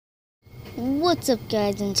What's up,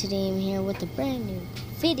 guys? And today I'm here with a brand new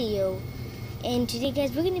video. And today,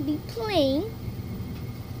 guys, we're gonna be playing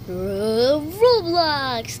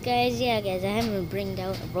Roblox, guys. Yeah, guys, I haven't bringed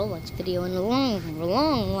out a Roblox video in a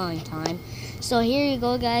long time. So here you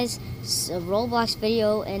go, guys. It's a Roblox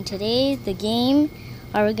video, and today the game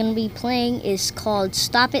we're gonna be playing is called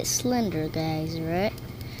Stop It Slender, guys. Right?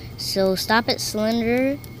 So Stop It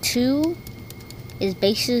Slender 2 is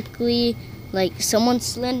basically like someone's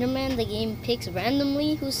Slender Man. The game picks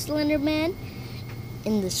randomly who's Slender Man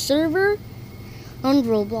in the server on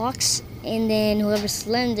Roblox, and then whoever's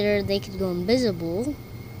Slender, they could go invisible,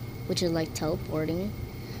 which is like teleporting,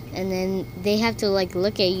 and then they have to like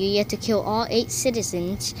look at you. You have to kill all 8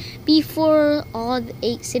 citizens before all the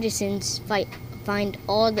 8 citizens find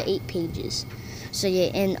all the 8 pages. So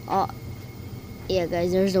yeah, and yeah,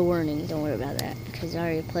 guys, there's a warning. Don't worry about that because I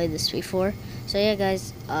already played this before. So yeah,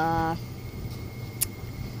 guys,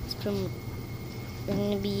 we're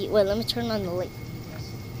gonna be. Wait, let me turn on the light.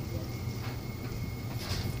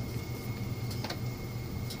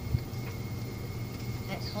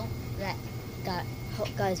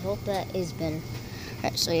 Guys, hope that is better.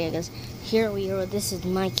 Alright, so yeah, guys, here we are. This is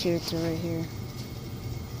my character right here.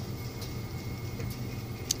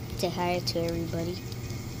 Say hi to everybody.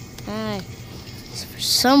 Hi. So for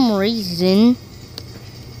some reason,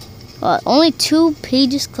 only 2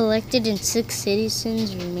 pages collected and 6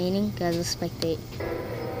 citizens remaining. Guys, let's spectate.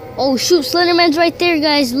 Oh shoot, Slenderman's right there,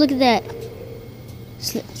 guys. Look at that.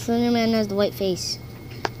 Slenderman has the white face.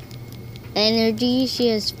 Energy, she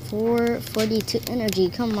has 442 energy.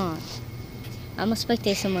 Come on. I'm gonna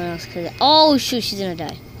spectate somewhere else because oh shoot, she's gonna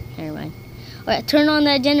die. Never mind. Alright, turn on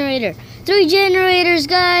that generator. 3 generators,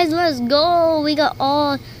 guys. Let's go. We got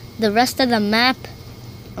all the rest of the map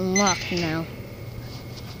unlocked now.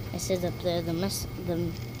 It says up there the rest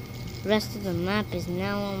of the map is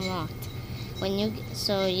now unlocked.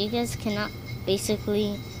 So you guys cannot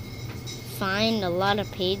basically find a lot of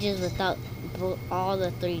pages without all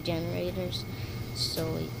the 3 generators.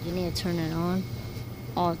 So you need to turn it on,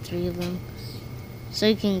 all 3 of them, so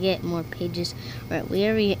you can get more pages. Right,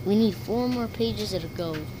 we need 4 more pages to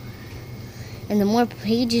go. And the more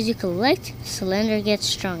pages you collect, Slender gets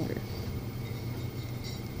stronger.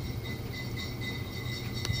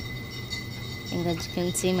 And guys, you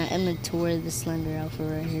can see my inventory of the Slender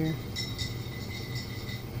outfit right here.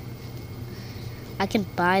 I can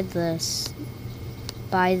buy the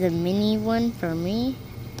mini one for me.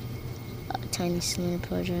 Tiny Slender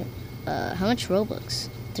project. How much Robux?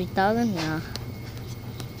 3,000? Nah.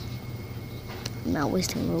 I'm not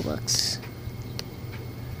wasting Robux.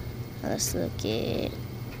 Let's look at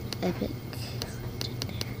Epic.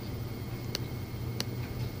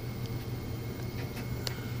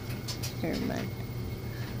 Never mind.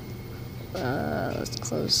 Let's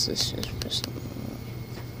close this just for some.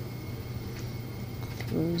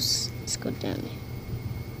 Let's go down.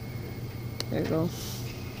 There we go.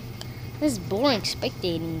 This is boring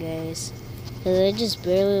spectating, guys. Cause I just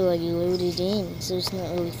barely like loaded in, so it's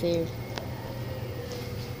not really fair.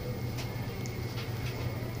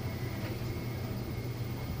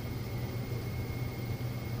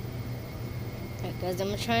 Alright, guys,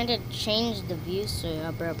 I'm trying to change the view, so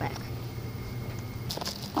I'll be right back.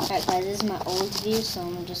 Alright, guys, this is my old view, so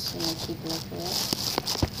I'm just gonna keep it like that.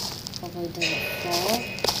 Hopefully it doesn't fall.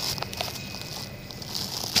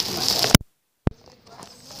 Come on, guys.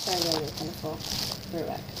 Sorry, guys, it's gonna fall. We're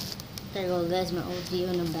back. There you go, guys, my old view,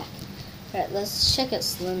 and I'm back. Alright, let's check out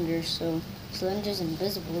Slender. So Slender's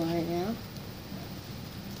invisible right now.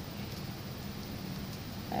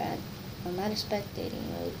 Alright, I'm not spectating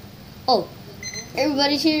mode. Oh,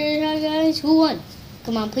 everybody's here. Hi, guys. Who won?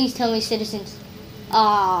 Come on, please tell me, citizens.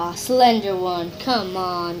 Ah, Slender won. Come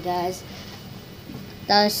on, guys.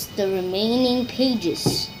 That's the remaining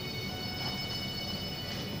pages.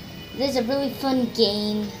 This is a really fun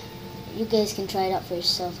game. You guys can try it out for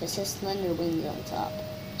yourself. It says Slender wins on top.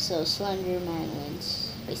 So Slender Man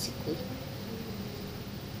wins, basically.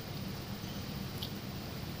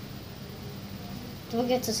 Don't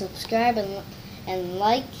forget to subscribe and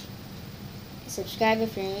like. Subscribe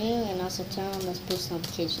if you're new, and also turn on those post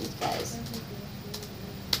notifications, guys.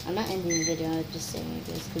 I'm not ending the video, I'm just saying it,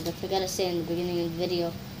 guys, because I forgot to say in the beginning of the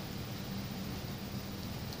video.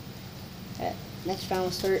 Alright, next round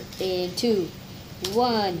will start in 2,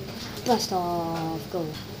 1, blast off, go.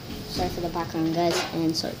 Sorry for the background, guys,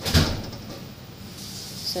 and sorry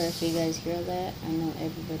if you guys hear that. I know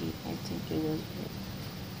everybody, I think you will.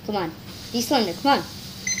 Come on, be Slender, come on.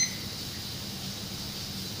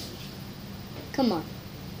 Come on.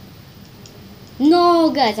 No,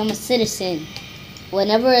 guys, I'm a citizen.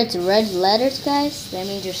 Whenever it's red letters, guys, that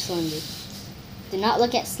means you're Slender. Do not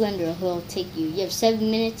look at Slender, he'll take you. You have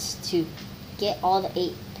 7 minutes to get all the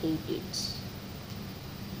 8 pages.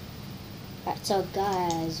 Alright, so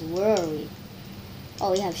guys, where are we?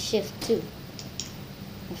 Oh, we have shift too.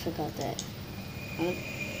 I forgot that. I'm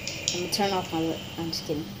gonna turn off my. I'm just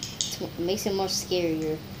kidding. It makes it more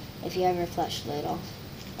scarier if you have your flashlight off.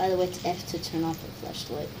 By the way, it's F to turn off your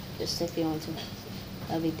flashlight. Just if you want to.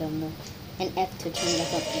 That'd be dumb though. And F to turn it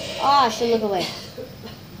back up. Oh, I should look away.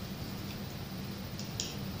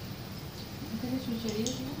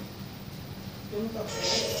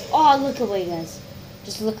 Oh, look away, guys.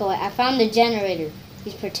 Just look away. I found the generator.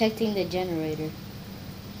 He's protecting the generator.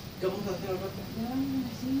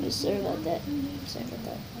 Sorry about that. Sorry about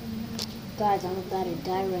that. Guys, I'm about to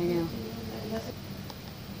die right now.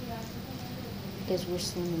 Because we're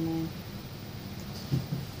Slender Man.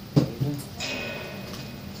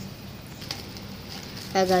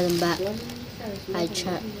 Hey guys, I'm back. I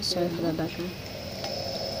chat. Sorry for that background.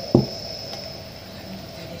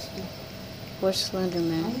 Where's Slender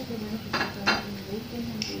Man?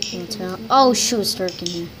 Oh shoot, it's dark in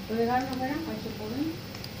here.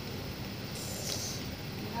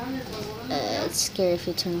 It's scary if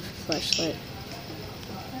you turn off your flashlight.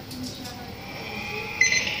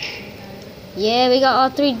 Yeah, we got all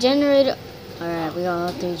 3 generators. Alright, we got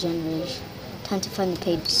all 3 generators. Time to find the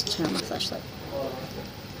page to turn on my flashlight.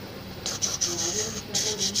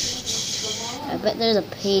 I bet there's a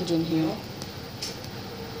page in here.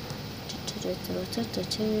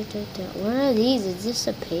 What are these? Is this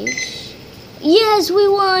a page? Yes, we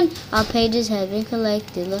won! Our pages have been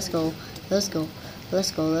collected. Let's go. Let's go. Let's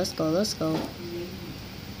go. Let's go. Let's go.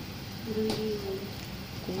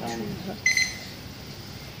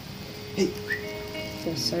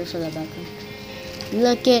 Okay, sorry for that background.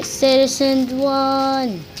 Look at Citizens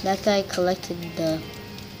 1! That guy collected the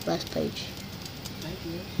last page.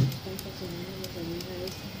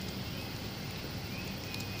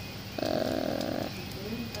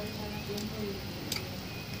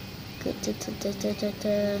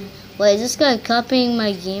 Wait, is this guy copying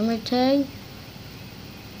my gamer tag?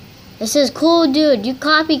 It says, cool dude, you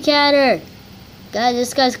copycatter. Guys,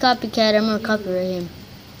 this guy's copycat. I'm gonna copyright him.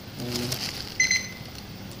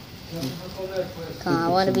 Come on, I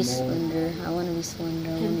wanna be Slender. I wanna be Slender.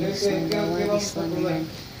 I wanna be Slender. I wanna be Slender Man.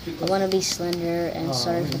 I wanna be Slender, and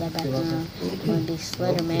sorry for that background. I wanna be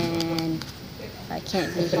Slender Man. I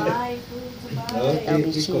can't be here. That'll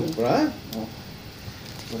be cheating.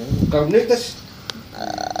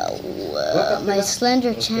 My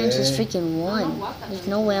Slender chance is freaking 1. There's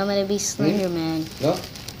no way I'm gonna be Slender Man.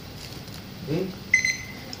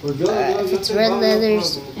 If it's red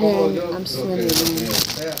leathers, then I'm Slender Man.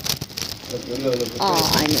 Oh,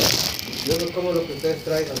 I know it.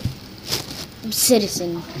 I'm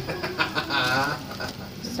Citizen.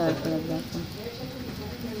 Sorry for that background.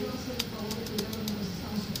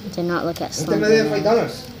 Do not look at Slender Man.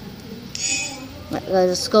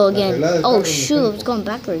 Let's go again. Oh shoot, it's going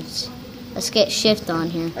backwards. Let's get shift on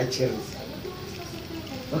here. By the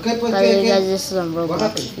way, guys, this is on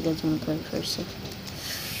Roblox if you guys want to play it first.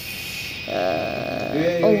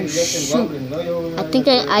 Oh shoot. I think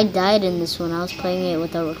I died in this one. I was playing it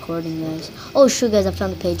without recording, guys. Oh shoot, guys, I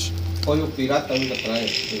found the page.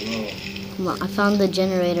 Come on, I found the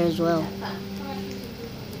generator as well.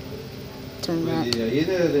 Turn that. There you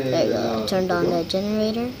go. Turned on that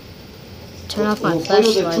generator. Turn off my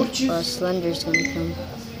flashlight or Slender's gonna come.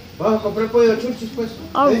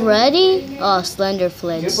 Already? Oh, Slender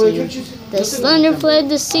fled scene. The Slender fled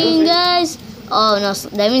the scene, guys. Oh no,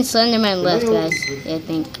 that means Slender Man left, guys. I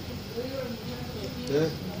think.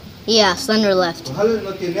 Yeah, Slender left.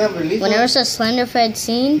 Whenever it says Slender fled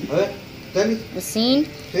scene, the scene,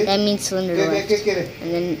 that means Slender left.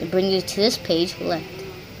 And then it brings you to this page, left.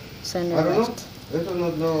 Slender left.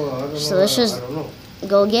 So let's just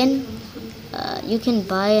go again. You can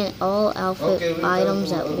buy all outfit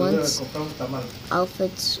items at once.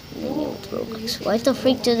 Outfits with Robux. Why the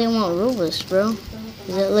freak do they want Robux, bro?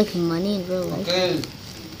 Is it like money in real life?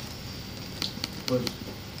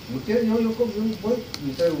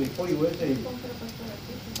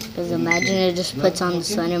 Because imagine it just puts on the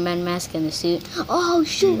Slenderman mask and the suit. Oh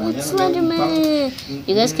shoot, that's Slenderman!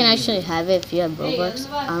 You guys can actually have it if you have Robux.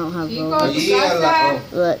 I don't have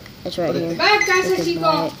Robux. Look, it's right here. Alright, guys,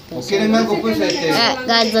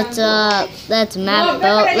 let's map,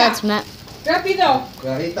 bro. Let's map. Okay,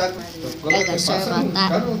 guys, sorry about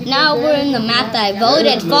that. Now we're in the map that I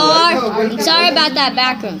voted for. I'm sorry about that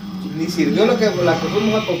background.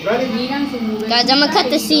 Guys, I'm gonna cut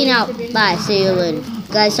the scene out. Bye, see you later.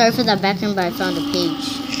 Guys, sorry for that background, but I found a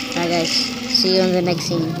page. Bye, guys. See you in the next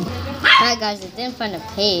scene. Alright, guys, I didn't find a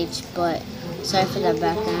page, but Sorry for that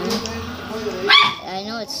background. I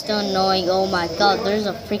know it's still annoying. Oh my god, there's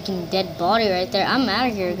a freaking dead body right there. I'm out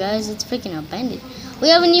of here, guys. It's freaking abandoned. We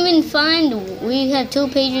haven't even we have 2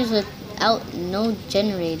 pages without no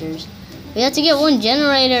generators. We have to get 1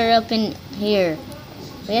 generator up in here.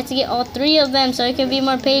 We have to get all 3 of them so it can be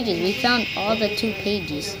more pages. We found all the 2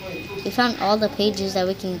 pages. We found all the pages that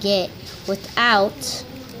we can get without...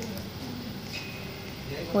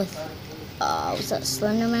 was that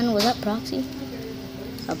Slenderman? Was that Proxy?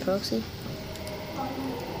 A Proxy?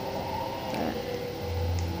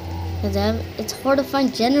 It's hard to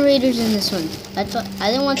find generators in this one. I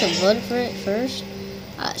didn't want to vote for it first.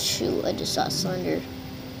 Shoot, I just saw Slender.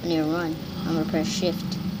 I need to run. I'm gonna press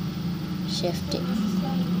shift. Shift it.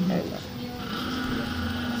 There we go.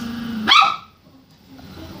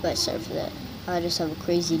 But sorry for that. I just have a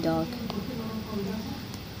crazy dog.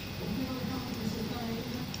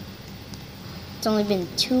 It's only been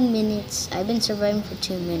 2 minutes. I've been surviving for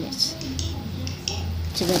 2 minutes.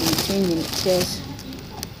 It's about 3 minutes, guys.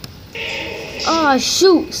 Oh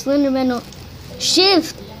shoot, Slenderman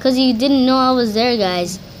shift, cause he didn't know I was there,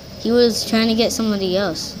 guys. He was trying to get somebody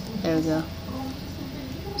else. There we go.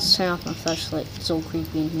 Let's turn off my flashlight. It's so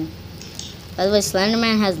creepy in here. By the way,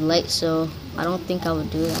 Slenderman has light, so I don't think I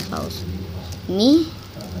would do that house. Me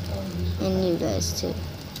and you guys too.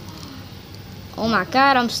 Oh my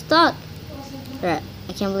god, I'm stuck. Right,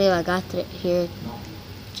 I can't believe I got here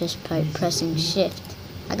just by pressing shift.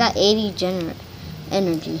 I got 80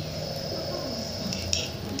 energy.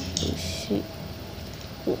 Oh shoot.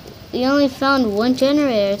 We only found 1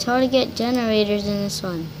 generator. It's hard to get generators in this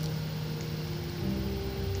one.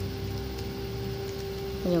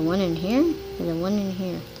 Is there 1 in here? Is there 1 in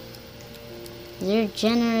here? Is there a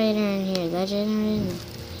generator in here? That generator?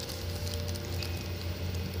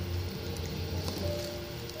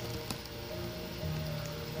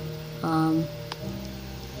 No.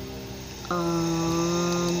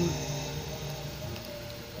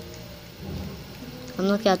 I'm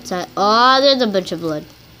looking outside. Oh, there's a bunch of blood.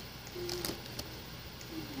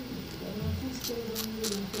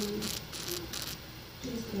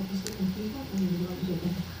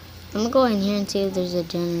 I'm gonna go in here and see if there's a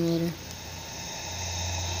generator.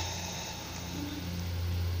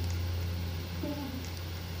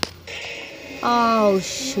 Oh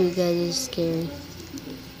shoot, guys, this is scary.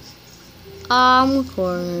 I'm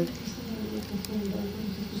cornered.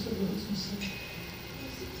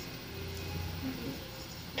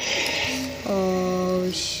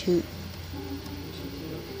 Oh shoot.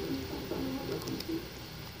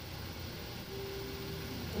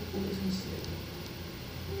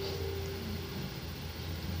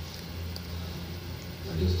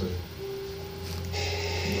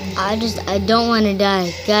 I don't want to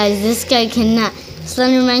die. Guys, this guy cannot,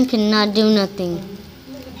 Slenderman cannot do nothing.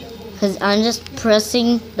 Because I'm just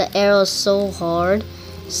pressing the arrow so hard,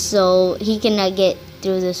 so he cannot get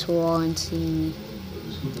through this wall and see me.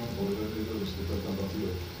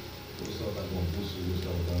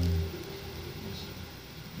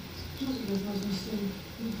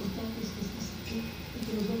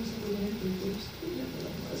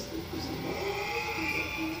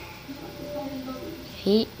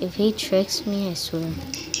 If he tricks me, I swear.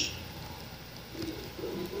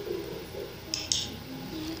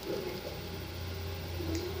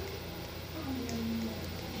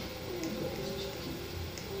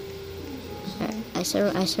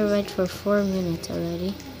 I survived for 4 minutes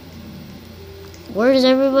already. Where's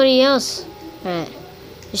everybody else? Alright.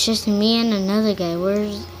 It's just me and another guy.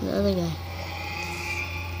 Where's the other guy?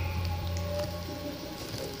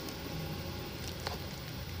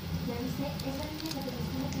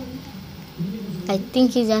 I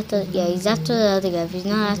think he's after, yeah, he's after the other guy. If he's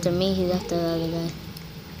not after me, he's after the other guy.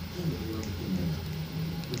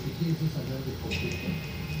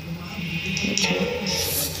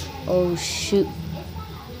 Oh shoot.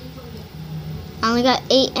 I only got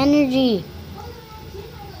 8 energy.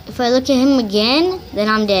 If I look at him again, then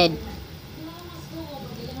I'm dead.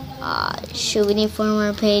 Shoot, we need 4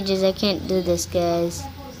 more pages. I can't do this, guys.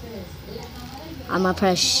 I'm gonna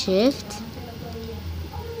press shift.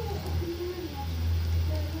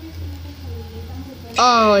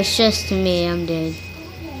 Oh, it's just me. I'm dead.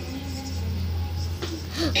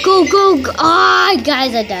 Go, go, go. Ah,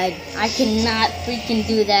 guys, I died. I cannot freaking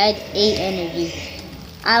do that. 8 energy.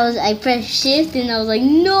 I pressed shift and I was like,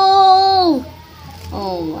 no.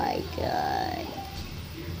 Oh my god.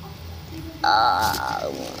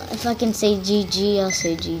 If I can say GG, I'll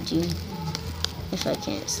say GG. If I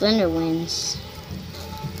can't, Slender wins.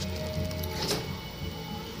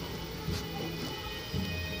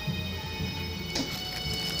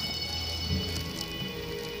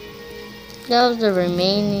 Those are the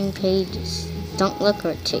remaining pages. Don't look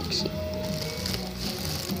where it takes you.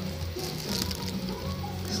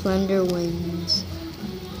 Slender wins.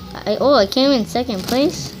 I came in second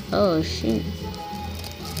place? Oh, shoot.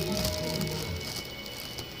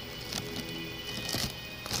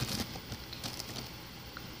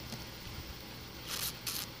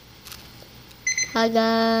 Hi,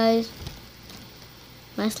 guys.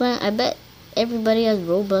 I bet everybody has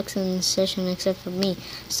Robux in this session except for me.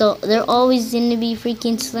 So they're always going to be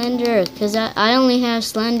freaking slender. Because I only have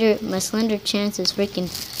slender. My slender chance is freaking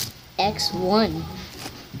X1.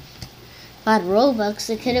 If I had Robux,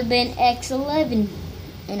 it could have been X11.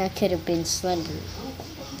 And I could have been slender.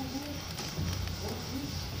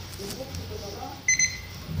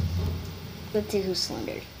 Let's see who's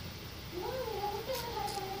slender.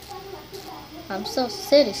 I'm so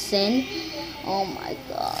citizen. Oh my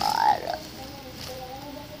god.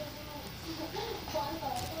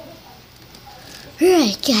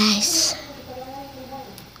 Alright, guys.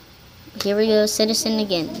 Here we go, citizen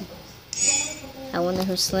again. I wonder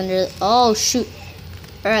who's slender. Oh, shoot.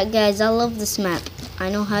 Alright, guys, I love this map. I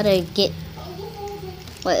know how to get...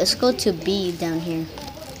 Wait, let's go to B down here.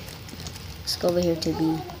 Let's go over here to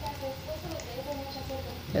B.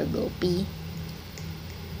 There we go, B.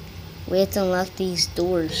 We have to unlock these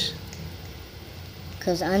doors.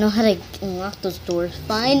 Because I know how to unlock those doors.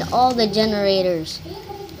 Find all the generators.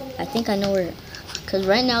 I think I know where. Because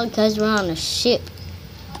right now, guys, we're on a ship.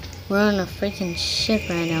 We're on a freaking ship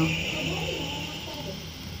right now.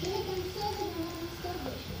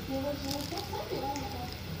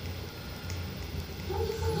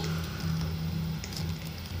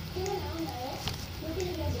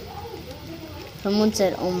 Someone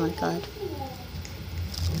said, oh my god.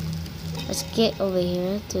 Let's get over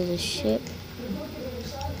here to the ship.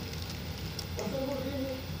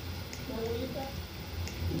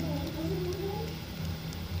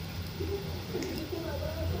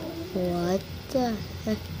 What the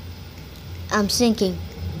heck? I'm sinking.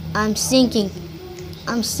 I'm sinking.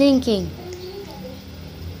 I'm sinking.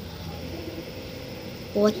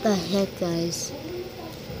 What the heck, guys?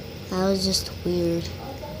 That was just weird.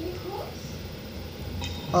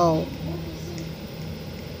 Oh.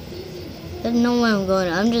 There's no way I'm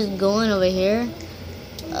going. I'm just going over here.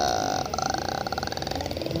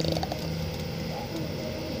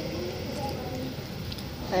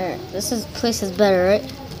 Alright, place is better,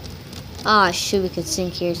 right? Ah, shoot, we could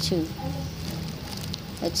sink here too.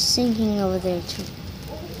 It's sinking over there too.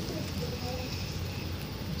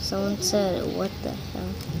 Someone said, what the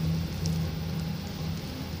hell?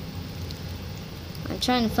 I'm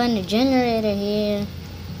trying to find a generator here.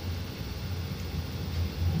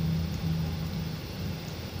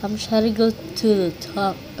 I'm trying to go to the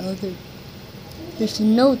top. There's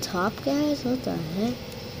no top, guys? What the heck?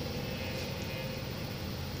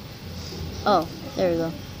 Oh, there we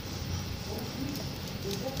go.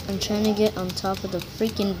 I'm trying to get on top of the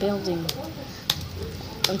freaking building.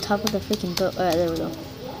 On top of the freaking building. Alright, there we go.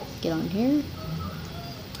 Get on here.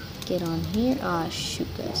 Get on here. Ah, shoot,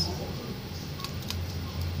 guys.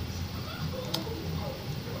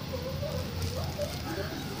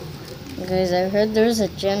 Guys, I heard there's a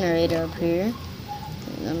generator up here.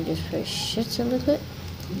 I'm just for shit a little bit.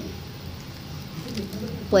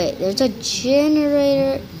 Wait, there's a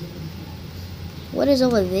generator. What is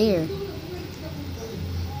over there?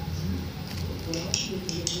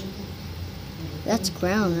 That's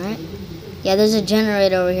ground, right? Yeah, there's a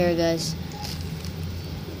generator over here, guys.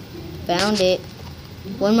 Found it.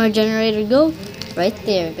 One more generator to go. Right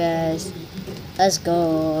there, guys. Let's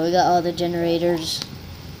go. We got all the generators.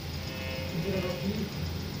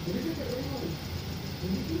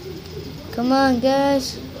 Come on,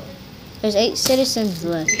 guys. There's 8 citizens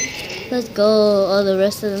left. Let's go. All the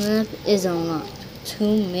rest of the map is unlocked.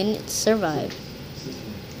 2 minutes survived.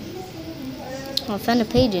 Oh, I found a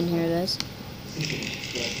page in here, guys.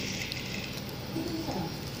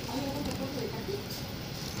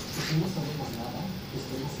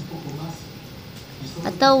 I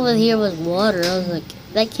thought over here was water. I was like,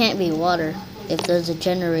 that can't be water if there's a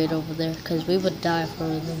generator over there, because we would die for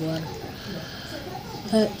the water.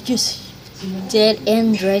 Just dead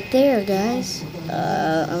end right there, guys.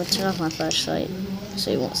 I'm gonna turn off my flashlight so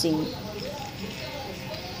you won't see me.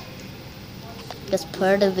 That's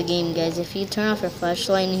part of the game, guys. If you turn off your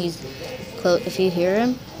flashlight and he's close, if you hear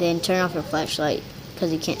him, then turn off your flashlight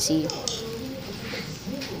because he can't see you.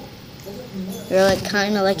 You're like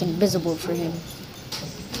kind of like invisible for him.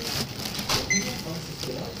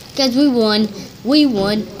 Guys, we won. We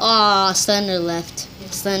won. Aw, Slender left.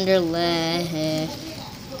 Slender left.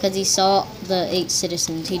 Because he saw the 8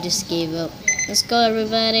 citizens. He just gave up. Let's go,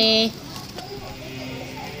 everybody.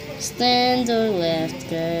 Slender left,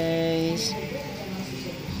 guys.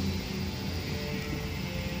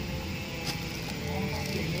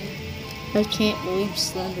 I can't believe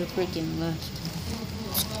Slender freaking left.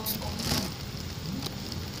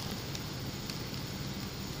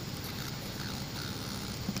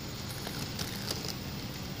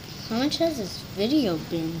 How much has this video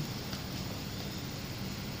been?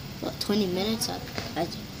 What, 20 minutes?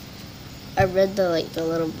 I read the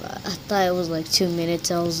little. I thought it was like 2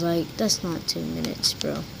 minutes. I was like, that's not 2 minutes,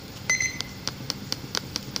 bro.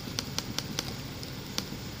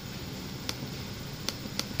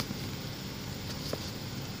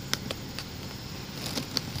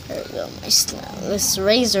 There we go, my slime. Let's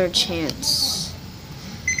raise our chance.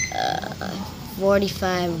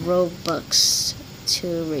 45 Robux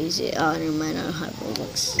to raise it. Oh, never mind. I don't have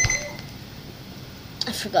Robux.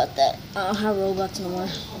 I forgot that. I don't have Robux no more.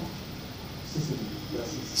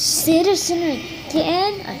 Citizen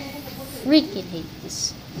again? I freaking hate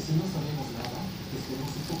this.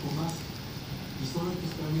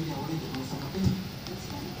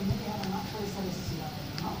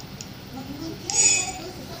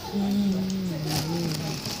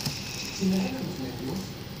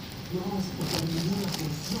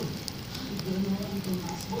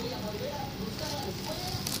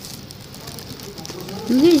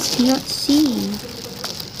 You guys cannot see.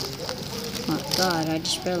 Oh god, I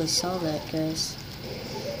just barely saw that, guys.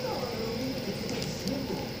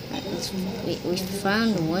 We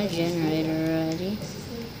found one generator already.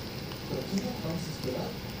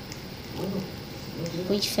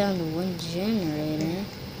 We found one generator.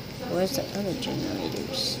 Where's the other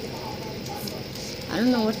generators? I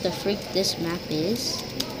don't know what the freak this map is.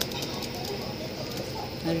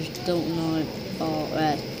 I just don't know it. Oh,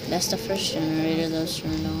 right. That's the first generator that was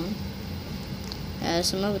turned on. There's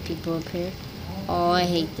some other people up here. Oh, I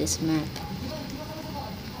hate this map.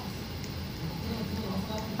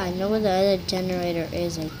 I know where the other generator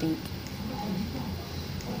is, I think.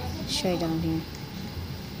 Straight down here.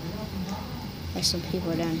 There's some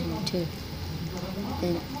people down here too.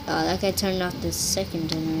 And that guy turned off the second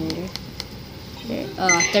generator. There.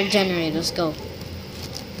 Third generator, let's go.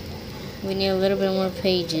 We need a little bit more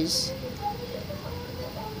pages.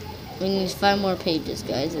 We need 5 more pages,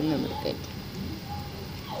 guys, and then we're good.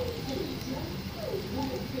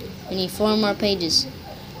 We need 4 more pages.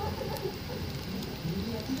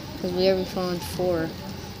 Because we already found 4.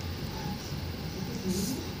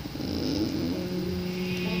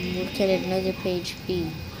 What could another page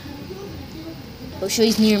be? Oh, sure,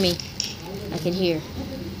 he's near me. I can hear.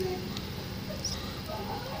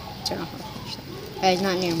 Turn off my flashlight. Alright, he's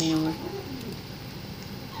not near me anymore.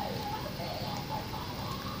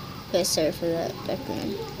 Okay, sorry for that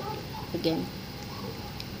background. Again.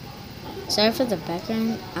 Sorry for the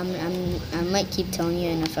background. I might keep telling you,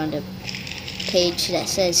 and I found a page that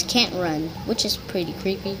says can't run, which is pretty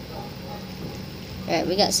creepy. Alright,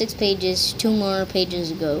 we got 6 pages, 2 more pages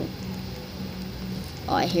to go.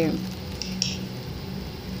 Oh, I hear him.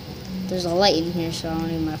 There's a light in here, so I don't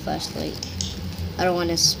need my flashlight. I don't want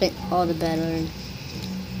to spend all the battery.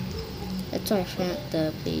 That's why I found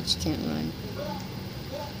the page can't run.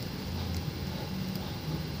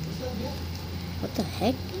 What the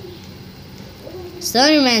heck?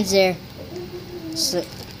 Slenderman's there.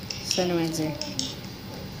 Slenderman's there.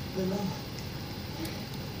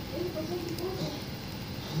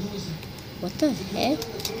 What the heck?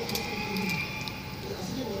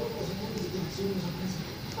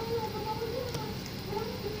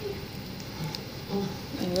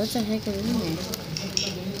 What the heck is in there?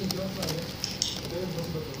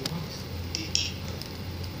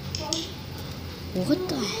 What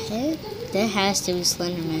the heck? There has to be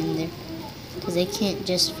Slenderman there. Because they can't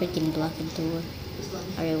just freaking block a door.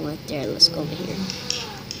 I already went there. Let's go over here.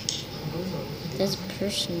 There's a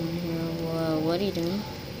person in here. Whoa, what are you doing?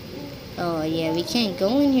 Oh, yeah, we can't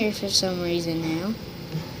go in here for some reason now.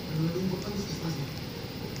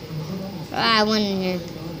 I went in here.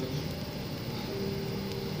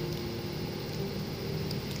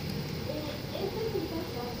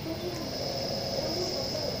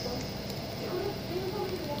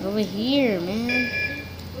 Over here, man.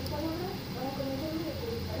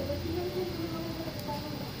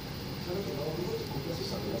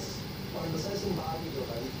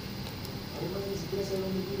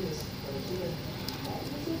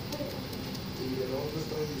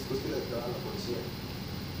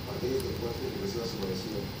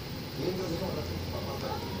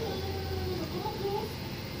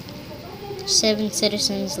 Seven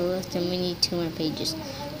citizens left and we need 2 more pages.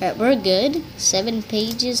 Alright, we're good. 7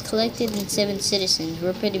 pages collected and 7 citizens.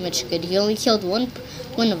 We're pretty much good. He only killed one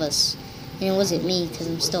of us. And it wasn't me because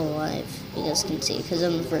I'm still alive. You guys can see because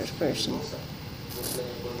I'm the first person.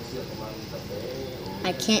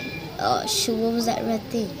 I can't. Oh shoot! What was that red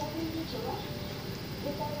thing?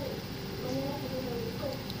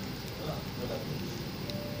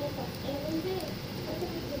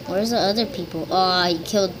 Where's the other people? Oh, he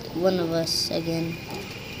killed one of us again.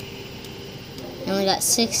 And we got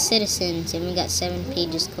 6 citizens, and we got 7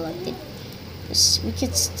 pages collected. We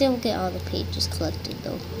could still get all the pages collected,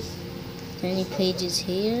 though. Are there any pages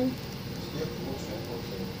here?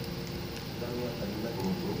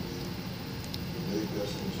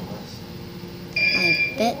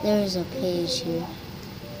 I bet there's a page here.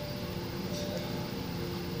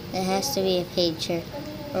 There has to be a page here.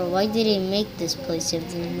 Or why did he make this place if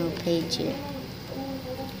there's no page here?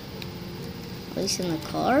 At least in the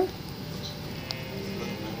car?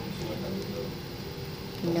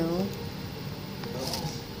 No.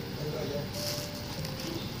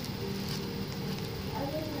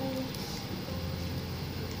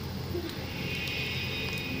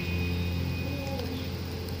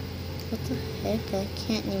 What the heck? I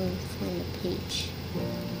can't even find a page.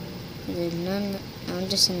 There's none. I'm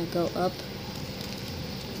just gonna go up.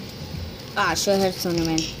 Ah, sure, I heard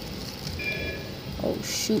Slenderman. Oh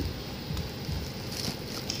shoot.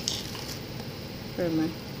 Where am I?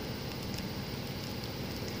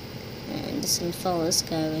 And just gonna follow this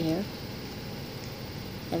guy over here.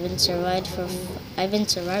 I've been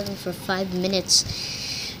surviving for 5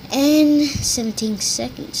 minutes and 17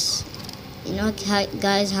 seconds. You know,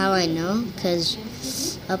 guys, how I know? Because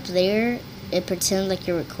up there, it pretends like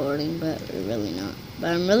you're recording, but we're really not.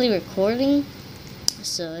 But I'm really recording,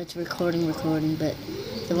 so it's recording, but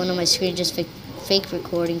the one on my screen just fake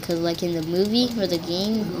recording, because like in the movie or the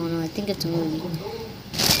game, oh no, I think it's a movie.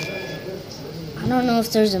 I don't know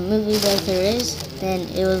if there's a movie like there is, then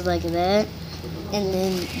it was like that, and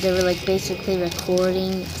then they were like basically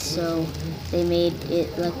recording, so they made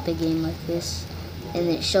it like the game like this, and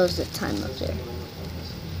it shows the time up there.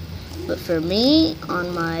 But for me,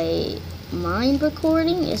 on my mind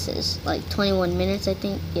recording, it says like 21 minutes, I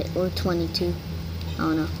think, or 22. I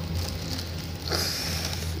don't know.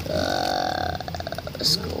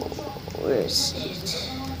 Let's go. Where is it?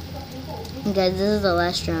 And guys, this is the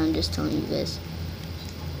last round, just telling you guys.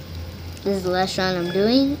 This is the last round I'm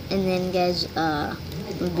doing, and then guys,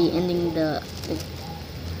 we'll be ending the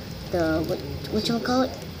what you call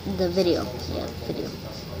it? The video. Yeah, video.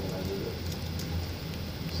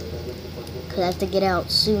 Cause I have to get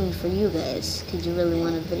out soon for you guys. Cause you really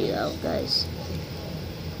want a video out, guys.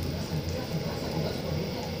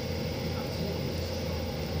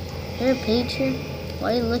 Is there a page here?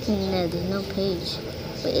 Why are you looking in there? There's no page.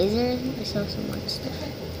 Wait, is there? I saw some like stuff.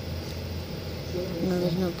 No,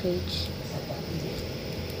 there's no page.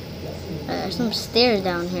 There's some stairs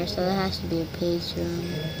down here, so there has to be a page around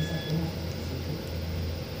here.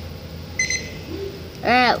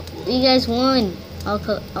 Alright, you guys won.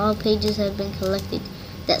 All pages have been collected.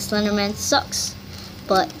 That Slenderman sucks.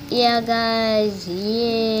 But yeah, guys,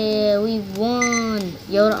 yeah, we won.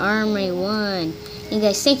 Yoda Armory won. And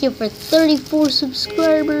guys, thank you for 34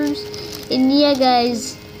 subscribers. And yeah,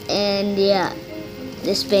 guys, and yeah,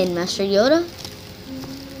 this has been Master Yoda.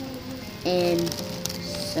 And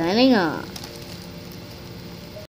signing off.